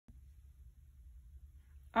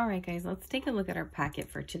All right, guys, let's take a look at our packet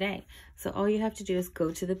for today. So all you have to do is go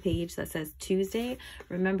to the page that says Tuesday.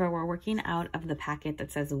 Remember, we're working out of the packet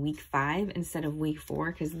that says week 5 instead of week 4,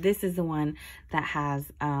 because this is the one that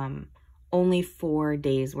has only 4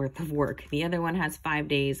 days worth of work. The other one has 5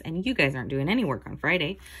 days, and you guys aren't doing any work on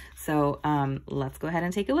Friday. So let's go ahead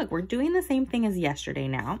and take a look. We're doing the same thing as yesterday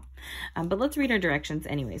now, but let's read our directions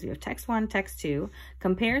anyways. We have text 1, text 2,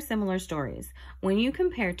 compare similar stories. When you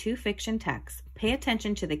compare 2 fiction texts, pay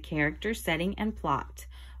attention to the character, setting, and plot.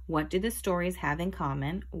 What do the stories have in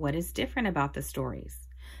common? What is different about the stories?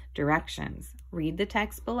 Directions. Read the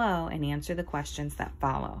text below and answer the questions that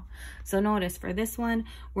follow. So notice for this one,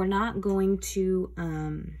 we're not going to,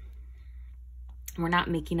 we're not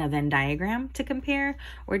making a Venn diagram to compare.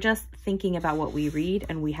 We're just thinking about what we read,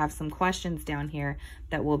 and we have some questions down here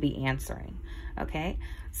that we'll be answering. Okay,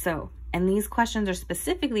 so, and these questions are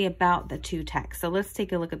specifically about the 2 texts. So let's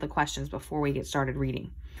take a look at the questions before we get started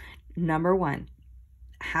reading. Number 1,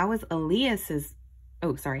 how is Elias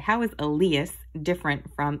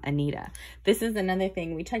different from Anita? This is another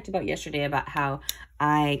thing we talked about yesterday about how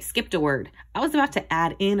I skipped a word. I was about to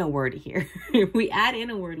add in a word here. If we add in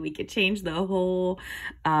a word, we could change the whole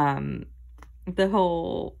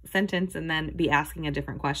sentence and then be asking a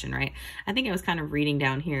different question, right? I think I was kind of reading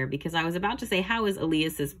down here because I was about to say, how is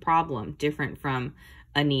Elias's problem different from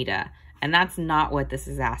Anita? And that's not what this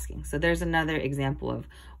is asking. So there's another example of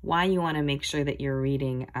why you want to make sure that you're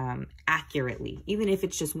reading accurately. Even if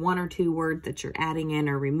it's just 1 or 2 words that you're adding in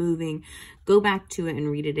or removing, go back to it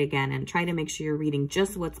and read it again and try to make sure you're reading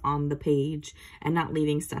just what's on the page and not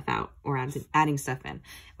leaving stuff out or adding stuff in.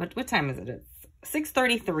 What time is it? It's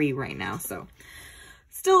 6:33 right now, so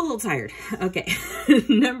still a little tired. Okay,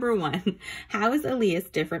 number 1, how is Elias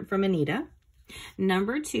different from Anita?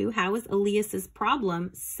 Number 2, how is Elias's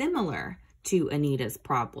problem similar to Anita's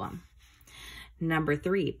problem? Number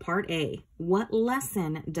 3, part A, what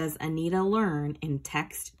lesson does Anita learn in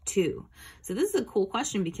text 2? So this is a cool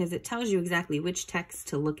question because it tells you exactly which text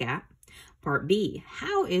to look at. Part B,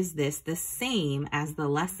 how is this the same as the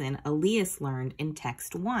lesson Elias learned in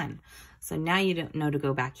text 1? So now you don't know to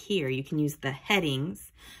go back here. You can use the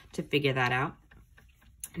headings to figure that out.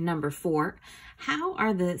 Number 4, how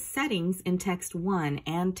are the settings in text 1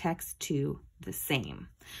 and text 2 the same?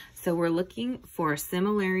 So we're looking for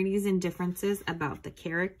similarities and differences about the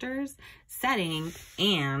characters, setting,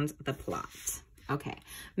 and the plot. Okay,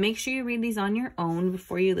 make sure you read these on your own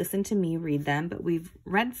before you listen to me read them, but we've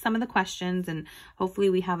read some of the questions and hopefully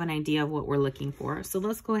we have an idea of what we're looking for. So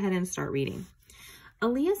let's go ahead and start reading.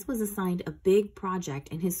 Elias was assigned a big project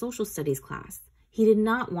in his social studies class. He did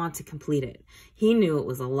not want to complete it. He knew it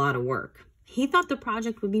was a lot of work. He thought the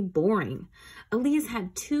project would be boring. Elias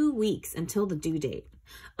had 2 weeks until the due date.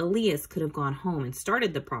 Elias could have gone home and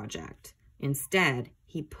started the project. Instead,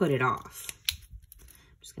 he put it off.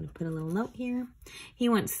 I'm just going to put a little note here. He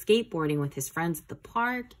went skateboarding with his friends at the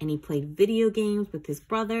park, and he played video games with his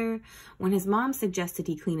brother. When his mom suggested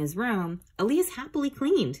he clean his room, Elias happily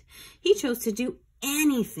cleaned. He chose to do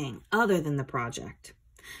anything other than the project.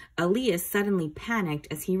 Elias suddenly panicked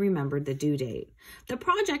as he remembered the due date. The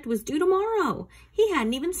project was due tomorrow. He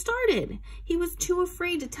hadn't even started. He was too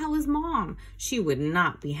afraid to tell his mom. She would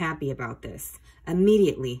not be happy about this.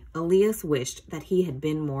 Immediately, Elias wished that he had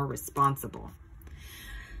been more responsible.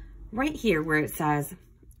 Right here where it says,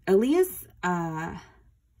 Elias,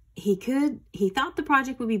 he thought the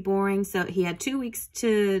project would be boring, so he had 2 weeks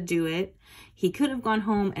to do it. He could have gone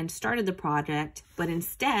home and started the project, but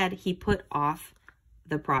instead he put off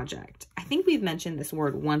the project. I think we've mentioned this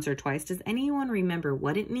word once or twice. Does anyone remember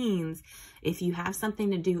what it means if you have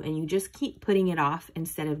something to do and you just keep putting it off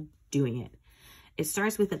instead of doing it? It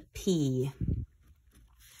starts with a P.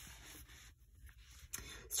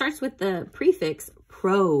 Starts with the prefix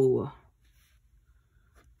pro.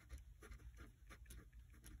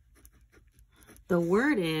 The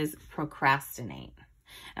word is procrastinate.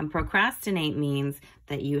 And procrastinate means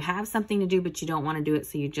that you have something to do, but you don't want to do it,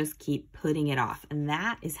 so you just keep putting it off. And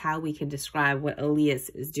that is how we can describe what Elias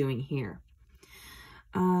is doing here.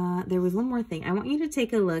 There was one more thing. I want you to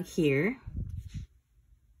take a look here.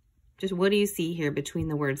 Just what do you see here between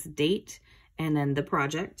the words date and then the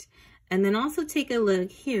project? And then also take a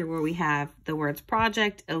look here where we have the words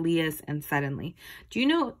project, Elias, and suddenly. Do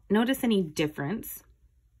you notice any difference?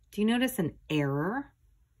 Do you notice an error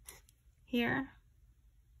here?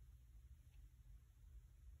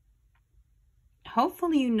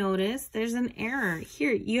 Hopefully you notice there's an error.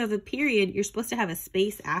 Here you have a period. You're supposed to have a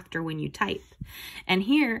space after when you type. And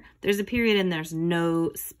here there's a period and there's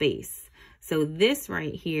no space. So this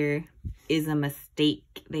right here is a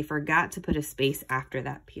mistake. They forgot to put a space after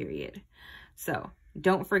that period. So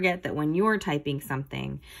don't forget that when you're typing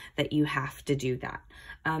something that you have to do that.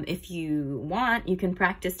 If you want, you can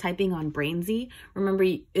practice typing on Brainzy. Remember,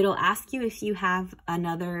 it'll ask you if you have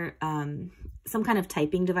another, some kind of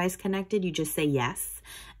typing device connected. You just say yes,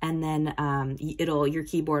 and then your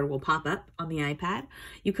keyboard will pop up on the iPad.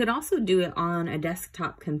 You could also do it on a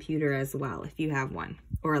desktop computer as well, if you have one,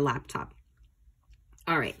 or a laptop.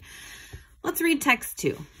 All right, let's read text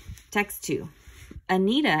 2. Text 2.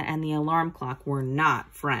 Anita and the alarm clock were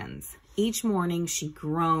not friends. Each morning, she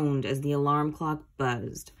groaned as the alarm clock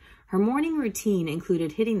buzzed. Her morning routine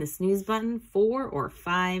included hitting the snooze button 4 or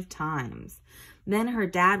 5 times. Then her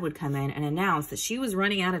dad would come in and announce that she was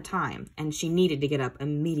running out of time and she needed to get up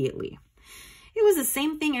immediately. It was the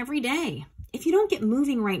same thing every day. If you don't get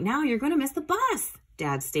moving right now, you're going to miss the bus,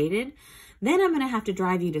 Dad stated. Then I'm going to have to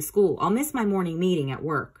drive you to school. I'll miss my morning meeting at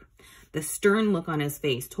work. The stern look on his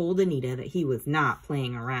face told Anita that he was not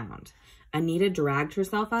playing around. Anita dragged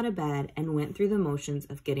herself out of bed and went through the motions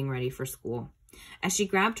of getting ready for school. As she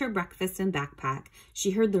grabbed her breakfast and backpack,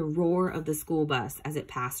 she heard the roar of the school bus as it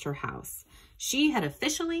passed her house. She had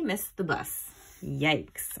officially missed the bus.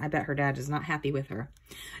 Yikes. I bet her dad is not happy with her.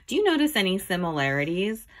 Do you notice any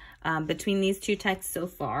similarities between these two texts so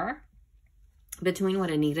far? Between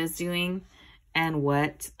what Anita's doing and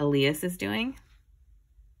what Elias is doing?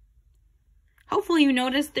 Hopefully you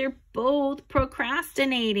notice they're both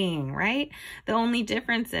procrastinating, right? The only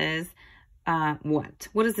difference is what?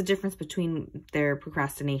 What is the difference between their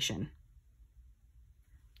procrastination?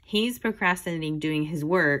 He's procrastinating doing his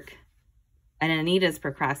work, and Anita's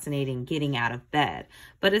procrastinating getting out of bed.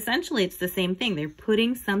 But essentially, it's the same thing. They're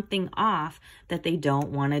putting something off that they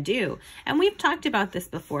don't want to do. And we've talked about this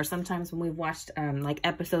before. Sometimes when we've watched like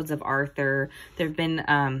episodes of Arthur, there have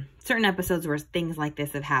been certain episodes where things like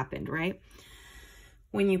this have happened, right?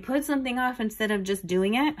 When you put something off instead of just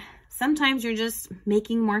doing it, sometimes you're just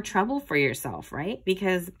making more trouble for yourself, right?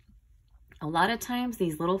 Because a lot of times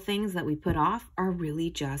these little things that we put off are really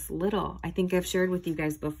just little. I think I've shared with you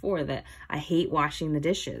guys before that I hate washing the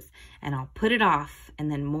dishes, and I'll put it off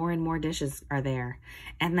and then more and more dishes are there.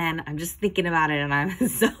 And then I'm just thinking about it and I'm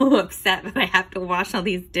so upset that I have to wash all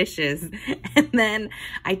these dishes. And then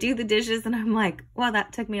I do the dishes and I'm like, well,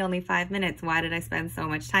 that took me only 5 minutes. Why did I spend so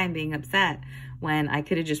much time being upset when I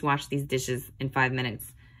could have just washed these dishes in 5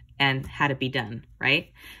 minutes and had it be done,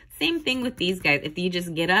 right? Same thing with these guys. If you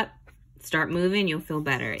just get up, start moving, you'll feel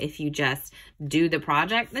better. If you just do the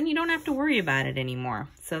project, then you don't have to worry about it anymore.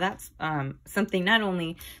 So that's something not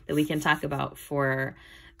only that we can talk about for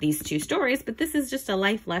these two stories, but this is just a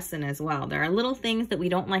life lesson as well. There are little things that we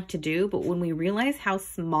don't like to do, but when we realize how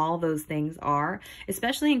small those things are,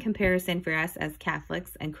 especially in comparison for us as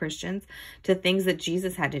Catholics and Christians to things that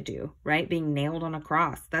Jesus had to do, right? Being nailed on a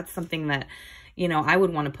cross. That's something that, you know, I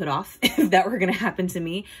would want to put off if that were going to happen to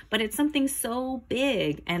me, but it's something so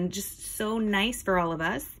big and just so nice for all of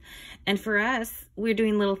us. And for us, we're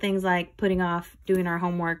doing little things like putting off doing our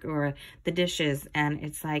homework or the dishes. And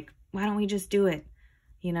it's like, why don't we just do it?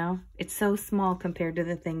 You know, it's so small compared to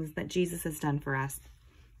the things that Jesus has done for us.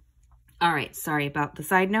 All right, sorry about the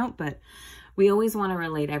side note, but we always want to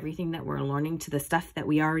relate everything that we're learning to the stuff that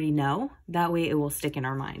we already know. That way it will stick in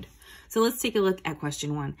our mind. So let's take a look at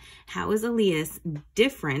question 1. How is Elias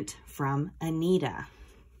different from Anita?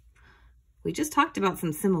 We just talked about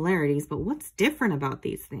some similarities, but what's different about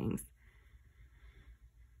these things?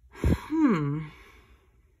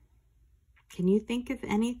 Can you think of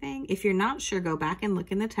anything? If you're not sure, go back and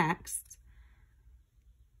look in the text.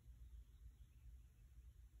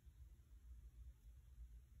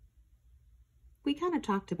 We kind of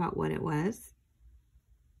talked about what it was.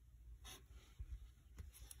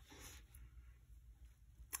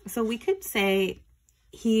 So we could say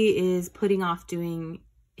he is putting off doing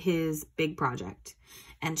his big project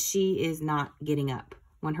and she is not getting up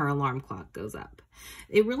when her alarm clock goes up.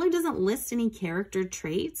 It really doesn't list any character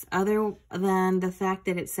traits other than the fact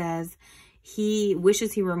that it says he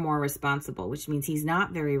wishes he were more responsible, which means he's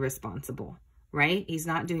not very responsible, right? He's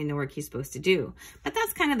not doing the work he's supposed to do. But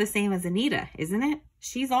that's kind of the same as Anita, isn't it?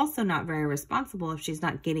 She's also not very responsible if she's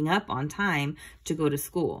not getting up on time to go to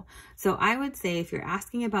school. So I would say if you're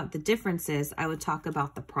asking about the differences, I would talk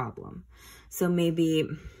about the problem. So maybe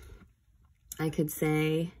I could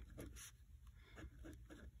say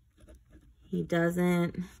he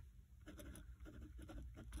doesn't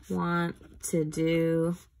want to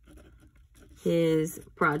do his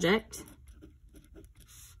project.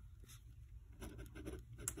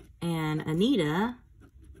 And Anita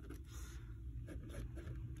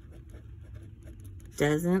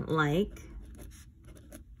doesn't like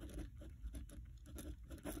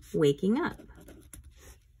waking up.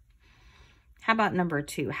 How about number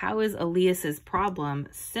 2? How is Elias's problem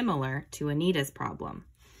similar to Anita's problem?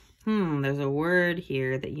 There's a word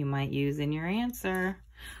here that you might use in your answer.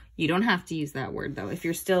 You don't have to use that word though. If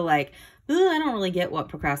you're still like, I don't really get what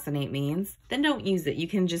procrastinate means, then don't use it. You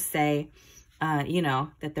can just say,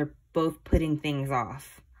 that they're both putting things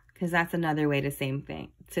off, because that's another way to say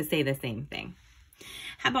the same thing.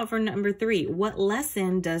 How about for number 3? What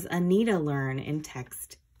lesson does Anita learn in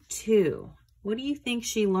text 2? What do you think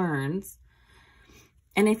she learns?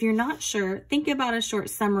 And if you're not sure, think about a short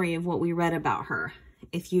summary of what we read about her.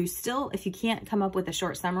 If you can't come up with a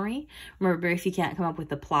short summary, remember, if you can't come up with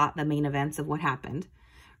the plot, the main events of what happened,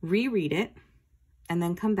 reread it and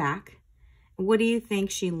then come back. What do you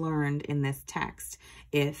think she learned in this text?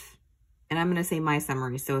 And I'm going to say my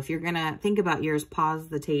summary. So if you're going to think about yours, pause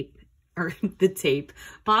the tape,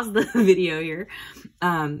 pause the video here.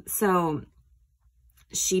 So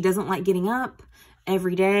she doesn't like getting up.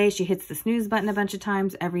 Every day she hits the snooze button a bunch of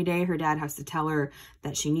times. Every day her dad has to tell her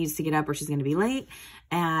that she needs to get up or she's going to be late.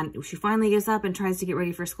 And she finally gets up and tries to get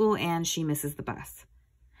ready for school and she misses the bus.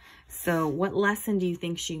 So what lesson do you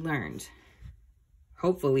think she learned?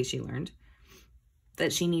 Hopefully she learned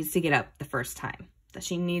that she needs to get up the first time. That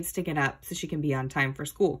she needs to get up so she can be on time for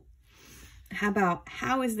school.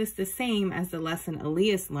 How is this the same as the lesson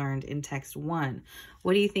Elias learned in text 1?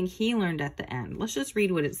 What do you think he learned at the end? Let's just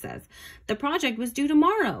read what it says. The project was due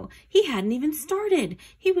tomorrow. He hadn't even started.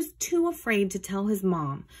 He was too afraid to tell his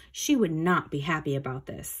mom. She would not be happy about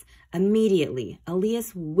this. Immediately,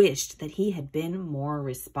 Elias wished that he had been more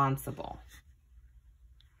responsible.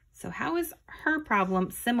 So how is her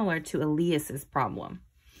problem similar to Elias's problem?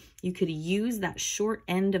 You could use that short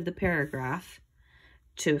end of the paragraph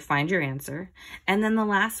to find your answer. And then the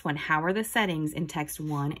last one, how are the settings in text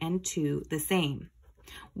 1 and 2 the same?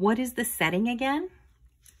 What is the setting again?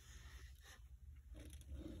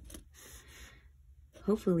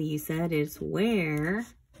 Hopefully you said it's where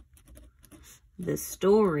the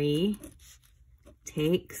story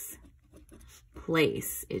takes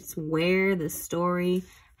place. It's where the story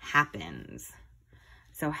happens.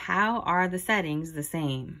 So how are the settings the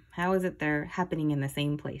same? How is it they're happening in the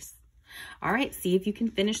same place? All right, see if you can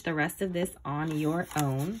finish the rest of this on your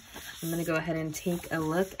own. I'm going to go ahead and take a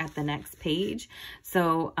look at the next page.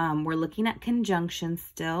 So we're looking at conjunctions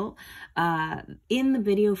still. In the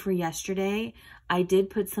video for yesterday, I did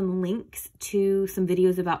put some links to some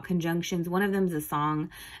videos about conjunctions. One of them is a song,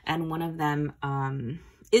 and one of them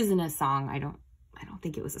isn't a song. I don't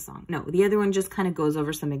think it was a song. No, the other one just kind of goes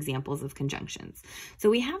over some examples of conjunctions. So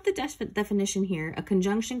we have the definition here. A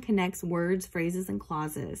conjunction connects words, phrases, and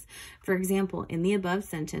clauses. For example, in the above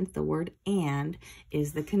sentence, the word and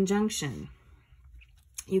is the conjunction.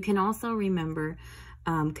 You can also remember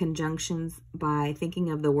conjunctions by thinking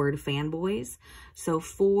of the word fanboys. So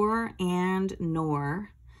for and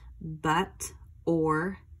nor, but,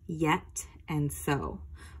 or, yet, and so.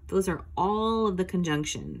 Those are all of the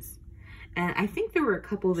conjunctions. And I think there were a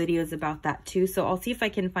couple videos about that too. So I'll see if I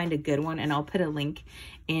can find a good one, and I'll put a link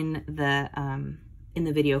in the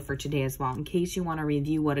video for today as well, in case you want to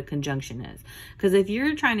review what a conjunction is. Because if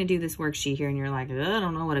you're trying to do this worksheet here and you're like, I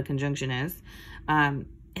don't know what a conjunction is,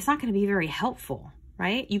 it's not going to be very helpful,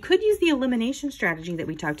 right? You could use the elimination strategy that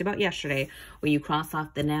we talked about yesterday, where you cross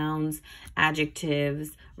off the nouns,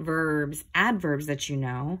 adjectives, verbs, adverbs that you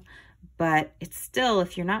know. But it's still,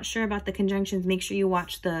 if you're not sure about the conjunctions, make sure you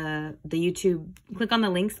watch the YouTube, click on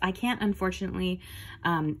the links. I can't, unfortunately,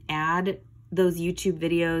 add those YouTube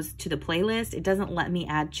videos to the playlist. It doesn't let me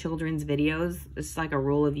add children's videos. It's like a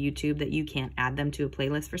rule of YouTube that you can't add them to a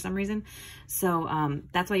playlist for some reason. So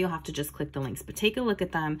that's why you'll have to just click the links. But take a look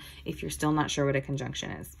at them if you're still not sure what a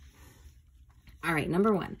conjunction is. All right,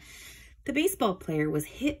 number 1. The baseball player was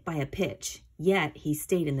hit by a pitch, yet he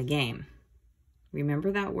stayed in the game.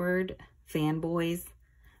 Remember that word, fanboys?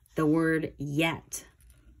 The word yet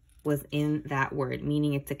was in that word,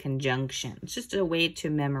 meaning it's a conjunction. It's just a way to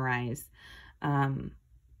memorize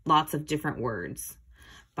lots of different words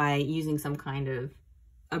by using some kind of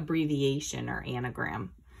abbreviation or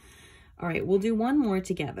anagram. All right, we'll do one more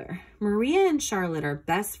together. Maria and Charlotte are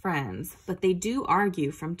best friends, but they do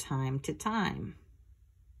argue from time to time.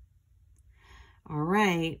 All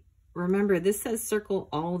right. Remember, this says circle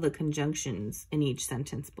all the conjunctions in each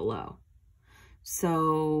sentence below.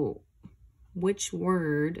 So which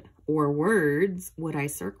word or words would I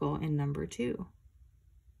circle in number 2?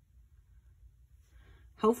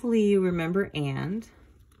 Hopefully you remember and.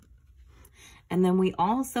 And then we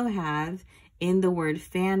also have in the word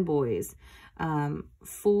fanboys,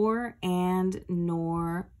 for, and,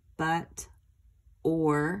 nor, but,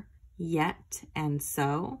 or, yet, and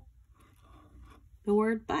so. The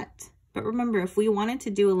word but But remember, if we wanted to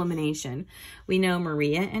do elimination, we know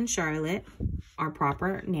Maria and Charlotte are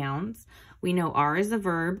proper nouns. We know are is a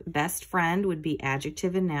verb. Best friend would be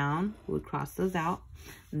adjective and noun. We would cross those out.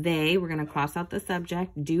 They, we're going to cross out the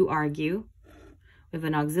subject. Do argue. We have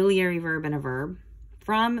an auxiliary verb and a verb.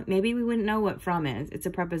 From, maybe we wouldn't know what from is. It's a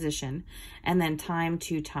preposition. And then time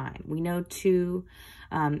to time. We know to,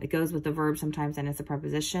 it goes with the verb sometimes and it's a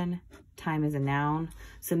preposition. Time is a noun.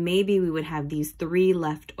 So maybe we would have these 3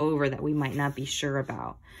 left over that we might not be sure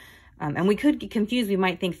about. And we could get confused. We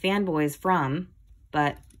might think fanboys from,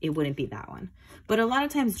 but it wouldn't be that one. But a lot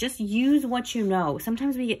of times just use what you know.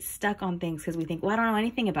 Sometimes we get stuck on things because we think, well, I don't know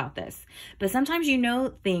anything about this. But sometimes you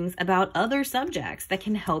know things about other subjects that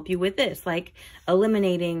can help you with this, like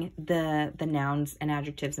eliminating the nouns and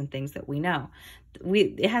adjectives and things that we know.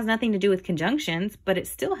 It has nothing to do with conjunctions, but it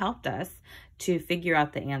still helped us to figure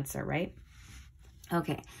out the answer, right?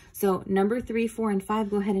 Okay, so number 3, 4, and 5,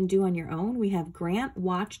 go ahead and do on your own. We have Grant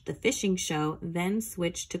watched the fishing show, then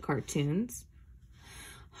switched to cartoons.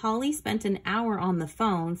 Holly spent an hour on the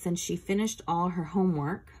phone since she finished all her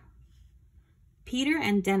homework. Peter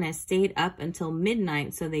and Dennis stayed up until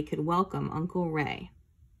midnight so they could welcome Uncle Ray.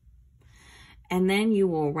 And then you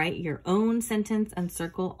will write your own sentence and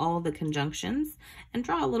circle all the conjunctions and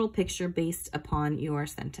draw a little picture based upon your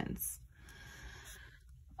sentence.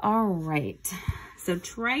 All right, so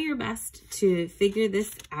try your best to figure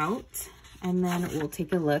this out, and then we'll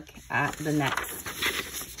take a look at the next.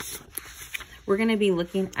 We're going to be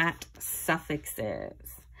looking at suffixes.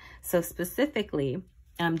 So specifically,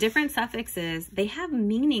 different suffixes, they have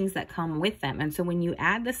meanings that come with them. And so when you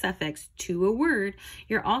add the suffix to a word,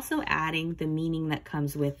 you're also adding the meaning that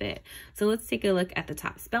comes with it. So let's take a look at the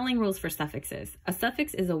top. Spelling rules for suffixes. A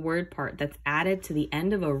suffix is a word part that's added to the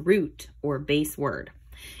end of a root or base word.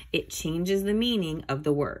 It changes the meaning of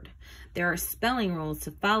the word. There are spelling rules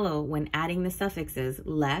to follow when adding the suffixes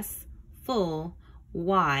less, full,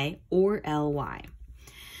 y, or ly.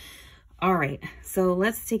 All right, so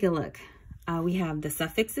let's take a look. We have the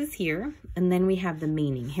suffixes here, and then we have the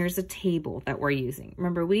meaning. Here's a table that we're using.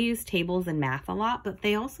 Remember, we use tables in math a lot, but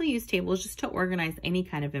they also use tables just to organize any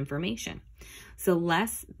kind of information. So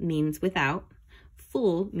less means without,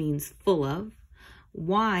 full means full of,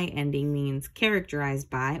 y ending means characterized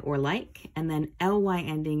by or like, and then ly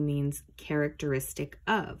ending means characteristic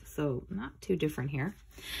of. So not too different here.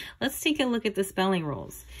 Let's take a look at the spelling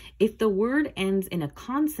rules. If the word ends in a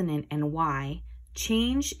consonant and y,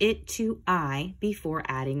 change it to I before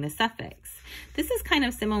adding the suffix. This is kind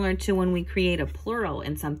of similar to when we create a plural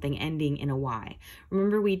in something ending in a y.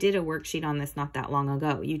 Remember, we did a worksheet on this not that long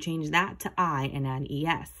ago. You change that to I and add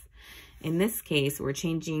es. In this case, we're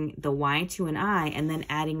changing the y to an I and then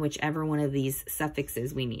adding whichever one of these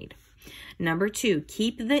suffixes we need. Number 2,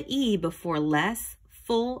 keep the e before less,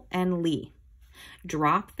 full, and ly.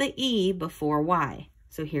 Drop the e before y.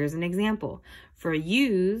 So here's an example. For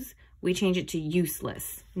use, we change it to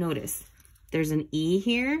useless. Notice, there's an e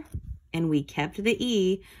here, and we kept the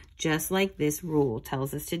e just like this rule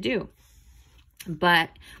tells us to do. But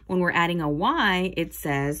when we're adding a y, it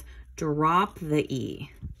says drop the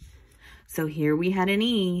e. So here we had an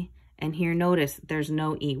e, and here notice there's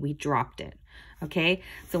no e. We dropped it. Okay,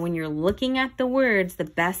 so when you're looking at the words, the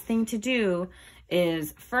best thing to do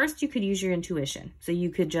is first you could use your intuition. So you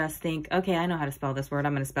could just think, okay, I know how to spell this word.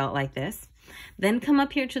 I'm going to spell it like this. Then come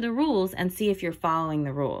up here to the rules and see if you're following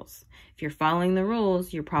the rules. If you're following the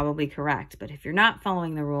rules, you're probably correct. But if you're not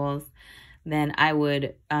following the rules, then I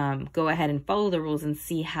would go ahead and follow the rules and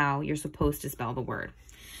see how you're supposed to spell the word.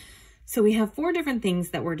 So we have 4 different things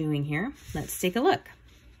that we're doing here. Let's take a look.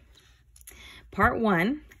 Part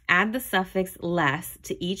 1, add the suffix less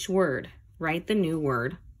to each word. Write the new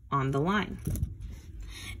word on the line.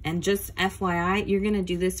 And just FYI, you're going to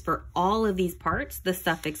do this for all of these parts. The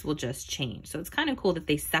suffix will just change. So it's kind of cool that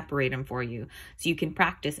they separate them for you so you can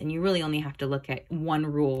practice, and you really only have to look at one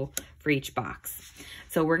rule for each box.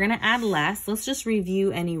 So we're going to add less. Let's just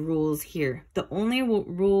review any rules here. The only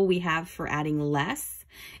rule we have for adding less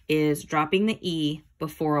is dropping the e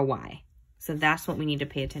before a y. So that's what we need to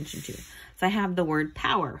pay attention to. So I have the word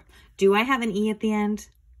power. Do I have an e at the end?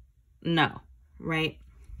 No, right?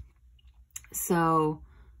 So,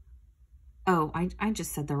 oh, I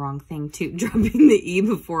just said the wrong thing too. Dropping the e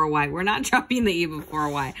before a y. We're not dropping the e before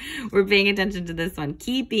a y. We're paying attention to this one.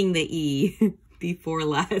 Keeping the e before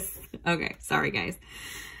less. Okay, sorry guys.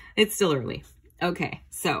 It's still early. Okay,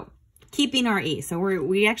 so keeping our e. So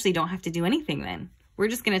we actually don't have to do anything then. We're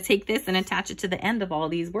just going to take this and attach it to the end of all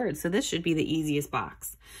these words. So this should be the easiest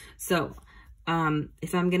box. So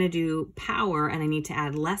if I'm going to do power and I need to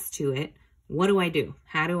add less to it, what do I do?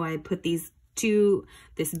 How do I put these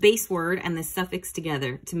this base word and this suffix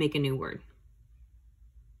together to make a new word.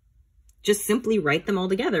 Just simply write them all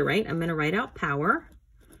together, right? I'm going to write out power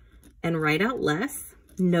and write out less,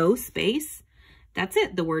 no space. That's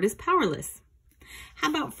it. The word is powerless. How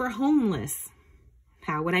about for homeless?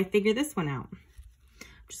 How would I figure this one out? I'm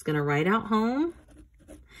just going to write out home.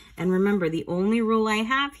 And remember, the only rule I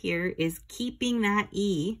have here is keeping that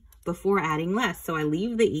E before adding less. So I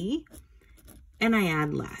leave the E and I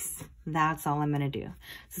add less. That's all I'm going to do.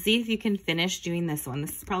 So see if you can finish doing this one.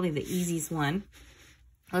 This is probably the easiest one.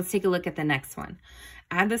 Let's take a look at the next one.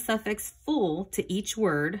 Add the suffix full to each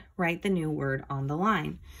word, write the new word on the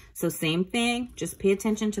line. So same thing, just pay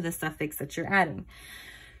attention to the suffix that you're adding.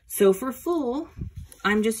 So for full,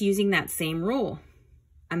 I'm just using that same rule.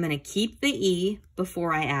 I'm going to keep the E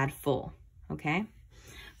before I add full, okay?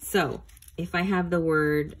 So if I have the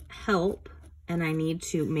word help and I need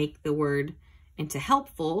to make the word into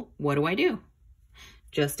helpful, what do?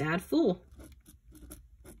 Just add full.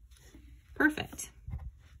 Perfect.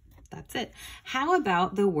 That's it. How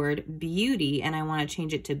about the word beauty and I want to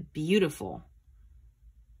change it to beautiful?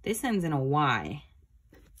 This ends in a Y.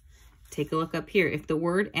 Take a look up here. If the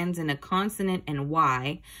word ends in a consonant and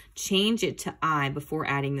Y, change it to I before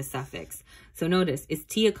adding the suffix. So notice, is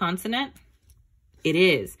T a consonant? It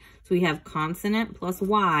is. So we have consonant plus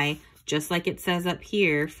Y, just like it says up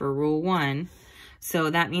here for rule 1.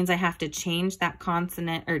 So that means I have to change that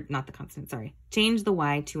consonant, or not the consonant, sorry. Change the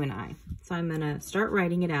Y to an I. So I'm going to start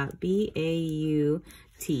writing it out. B-A-U-T.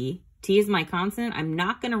 T is my consonant. I'm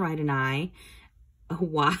not going to write an I. A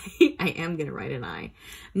Y. I am going to write an I.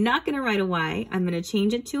 I'm not going to write a Y. I'm going to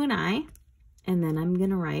change it to an I. And then I'm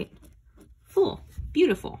going to write full.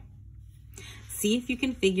 Beautiful. See if you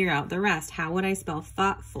can figure out the rest. How would I spell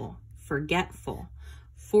thoughtful, forgetful,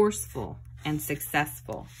 forceful, and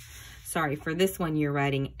successful? Sorry, for this one, you're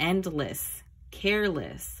writing endless,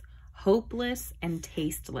 careless, hopeless, and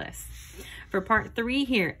tasteless. For part 3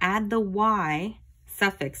 here, add the Y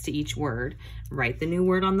suffix to each word. Write the new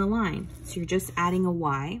word on the line. So you're just adding a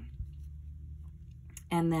Y.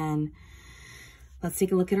 And then let's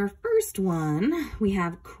take a look at our first one. We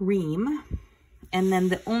have cream. And then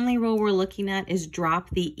the only rule we're looking at is drop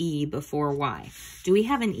the E before Y. Do we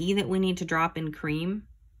have an E that we need to drop in cream?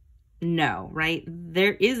 No, right?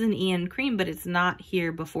 There is an E in cream, but it's not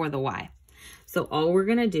here before the Y. So all we're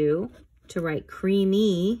going to do to write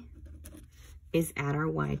creamy is add our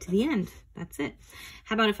Y to the end. That's it.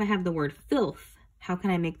 How about if I have the word filth? How can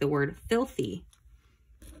I make the word filthy?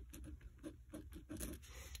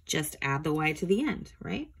 Just add the Y to the end,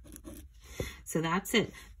 right? So that's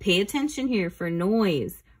it. Pay attention here for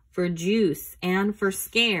noise, for juice, and for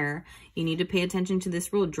scare. You need to pay attention to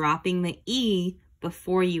this rule, dropping the E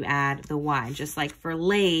before you add the Y. Just like for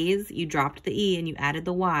Lay's, you dropped the E and you added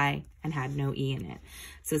the Y and had no E in it.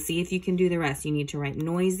 So see if you can do the rest. You need to write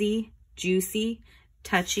noisy, juicy,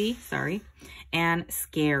 touchy, and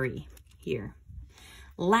scary here.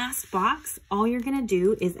 Last box, all you're going to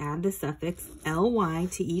do is add the suffix ly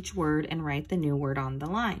to each word and write the new word on the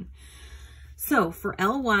line. So for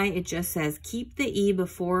ly, it just says keep the E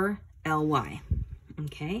before ly.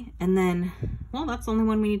 Okay, and then, well, that's the only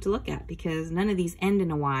one we need to look at because none of these end in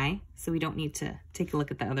a Y, so we don't need to take a look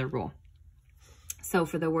at the other rule. So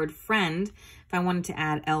for the word friend, if I wanted to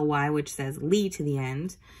add ly, which says ly to the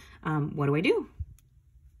end, what do?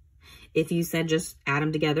 If you said just add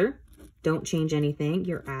them together, don't change anything,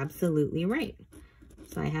 you're absolutely right.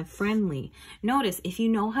 So I have friendly. Notice, if you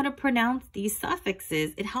know how to pronounce these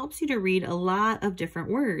suffixes, it helps you to read a lot of different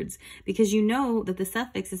words because you know that the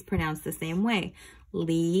suffix is pronounced the same way.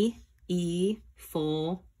 Li, e,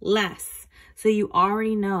 full, less. So you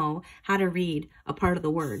already know how to read a part of the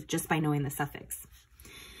word just by knowing the suffix.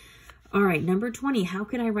 All right, number 20, how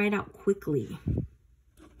can I write out quickly?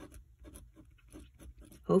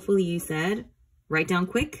 Hopefully you said, write down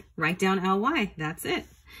quick, write down ly. That's it.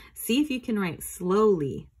 See if you can write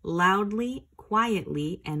slowly, loudly,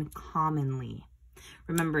 quietly, and commonly.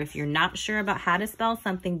 Remember, if you're not sure about how to spell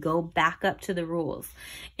something, go back up to the rules.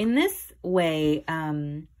 In this way,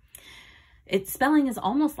 spelling is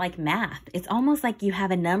almost like math. It's almost like you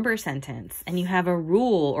have a number sentence and you have a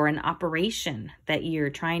rule or an operation that you're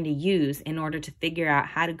trying to use in order to figure out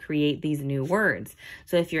how to create these new words.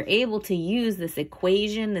 So if you're able to use this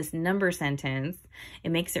equation, this number sentence, it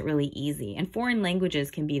makes it really easy. And foreign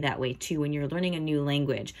languages can be that way too. When you're learning a new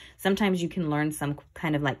language, sometimes you can learn some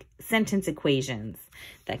kind of like sentence equations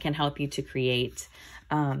that can help you to create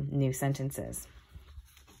new sentences.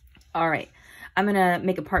 All right. I'm going to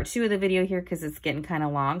make a part 2 of the video here because it's getting kind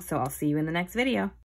of long, so I'll see you in the next video.